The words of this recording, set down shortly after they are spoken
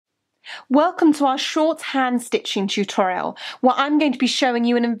Welcome to our short hand stitching tutorial, where I'm going to be showing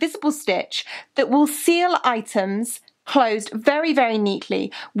you an invisible stitch that will seal items closed very, very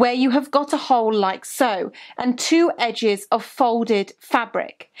neatly where you have got a hole like so and two edges of folded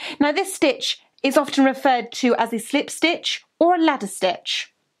fabric. Now this stitch is often referred to as a slip stitch or a ladder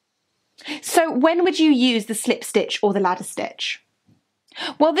stitch. So when would you use the slip stitch or the ladder stitch?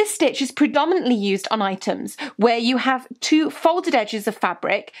 Well, this stitch is predominantly used on items where you have two folded edges of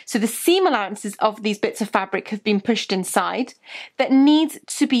fabric, so the seam allowances of these bits of fabric have been pushed inside, that need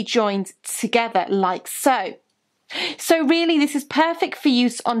to be joined together like so. So really this is perfect for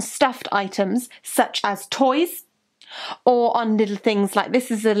use on stuffed items such as toys, or on little things like this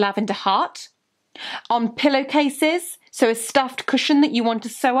is a lavender heart, on pillowcases, so a stuffed cushion that you want to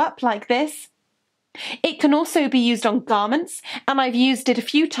sew up like this. It can also be used on garments, and I've used it a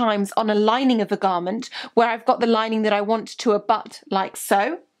few times on a lining of a garment where I've got the lining that I want to abut like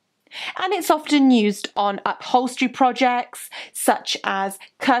so. And it's often used on upholstery projects such as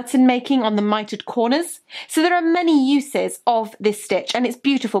curtain making on the mitred corners. So there are many uses of this stitch, and it's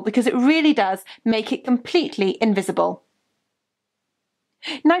beautiful because it really does make it completely invisible.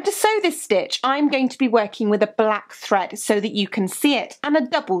 Now to sew this stitch, I'm going to be working with a black thread so that you can see it, and a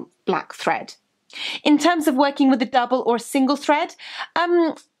double black thread. In terms of working with a double or a single thread,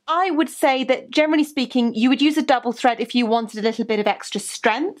 I would say that generally speaking, you would use a double thread if you wanted a little bit of extra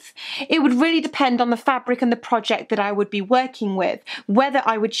strength. It would really depend on the fabric and the project that I would be working with, whether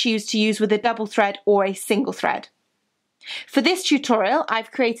I would choose to use with a double thread or a single thread. For this tutorial,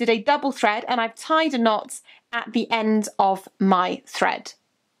 I've created a double thread and I've tied a knot at the end of my thread.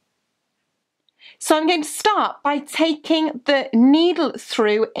 So I'm going to start by taking the needle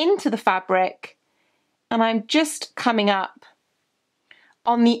through into the fabric, and I'm just coming up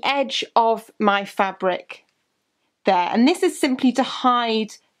on the edge of my fabric there, and this is simply to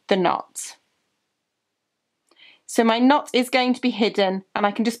hide the knot. So my knot is going to be hidden, and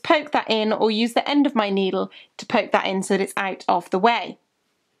I can just poke that in or use the end of my needle to poke that in so that it's out of the way.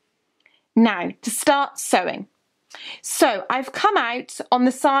 Now to start sewing. So I've come out on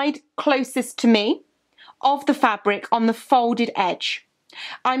the side closest to me of the fabric on the folded edge.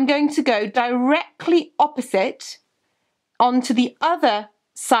 I'm going to go directly opposite onto the other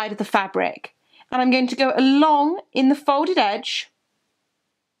side of the fabric, and I'm going to go along in the folded edge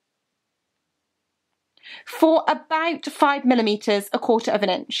for about 5 millimeters, a quarter of an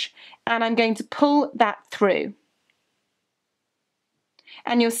inch, and I'm going to pull that through.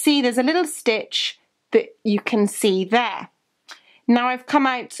 And you'll see there's a little stitch that you can see there. Now I've come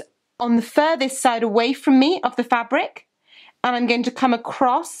out on the furthest side away from me of the fabric, and I'm going to come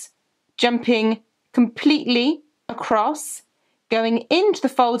across, jumping completely across, going into the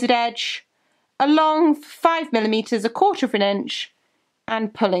folded edge, along 5 millimeters, a quarter of an inch,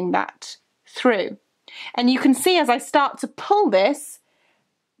 and pulling that through. And you can see as I start to pull this,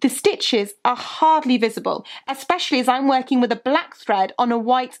 the stitches are hardly visible, especially as I'm working with a black thread on a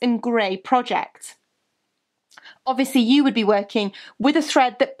white and grey project. Obviously you would be working with a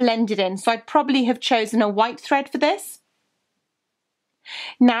thread that blended in, so I'd probably have chosen a white thread for this.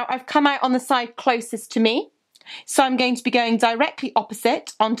 Now I've come out on the side closest to me, so I'm going to be going directly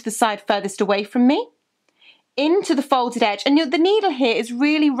opposite onto the side furthest away from me, into the folded edge, and the needle here is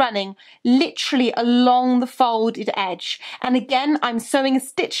really running literally along the folded edge, and again I'm sewing a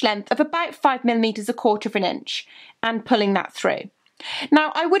stitch length of about 5 millimeters, a quarter of an inch, and pulling that through.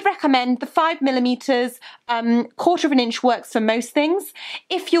 Now I would recommend the 5 millimeters, quarter of an inch works for most things.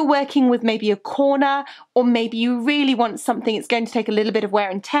 If you're working with maybe a corner, or maybe you really want something that's going to take a little bit of wear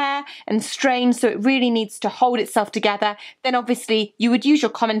and tear and strain, so it really needs to hold itself together, then obviously you would use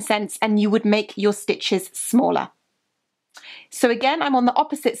your common sense and you would make your stitches smaller. So again, I'm on the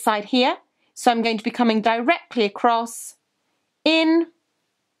opposite side here, so I'm going to be coming directly across, in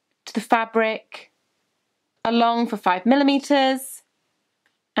to the fabric, along for 5 millimeters,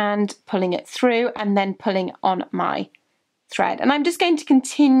 and pulling it through, and then pulling on my thread. And I'm just going to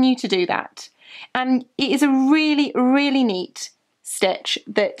continue to do that. And it is a really, really neat stitch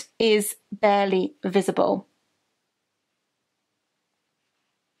that is barely visible.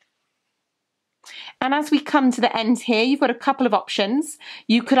 And as we come to the end here, you've got a couple of options.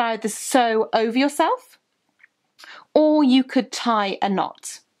 You could either sew over yourself, or you could tie a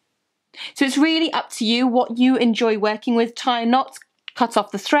knot. So it's really up to you what you enjoy working with. Tie a knot, cut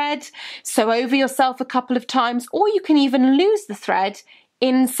off the thread, sew over yourself a couple of times, or you can even lose the thread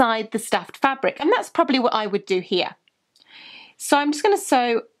inside the stuffed fabric, and that's probably what I would do here. So I'm just going to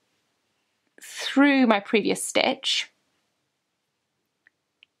sew through my previous stitch,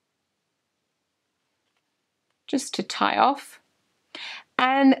 just to tie off,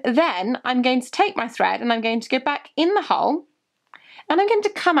 And then I'm going to take my thread and I'm going to go back in the hole and I'm going to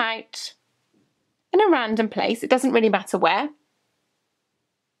come out in a random place. It doesn't really matter where.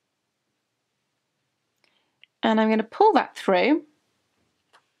 And I'm going to pull that through.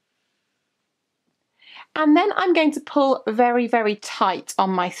 And then I'm going to pull very, very tight on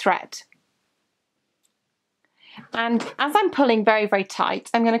my thread. And as I'm pulling very, very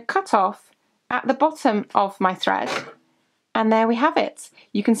tight, I'm going to cut off at the bottom of my thread. And there we have it.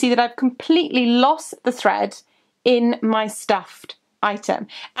 You can see that I've completely lost the thread in my stuffed item.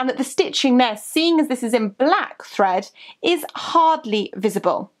 And that the stitching there, seeing as this is in black thread, is hardly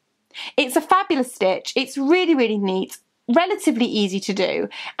visible. It's a fabulous stitch. It's really, really neat, relatively easy to do,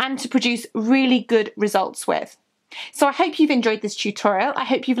 and to produce really good results with. So I hope you've enjoyed this tutorial. I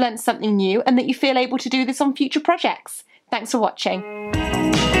hope you've learned something new and that you feel able to do this on future projects. Thanks for watching.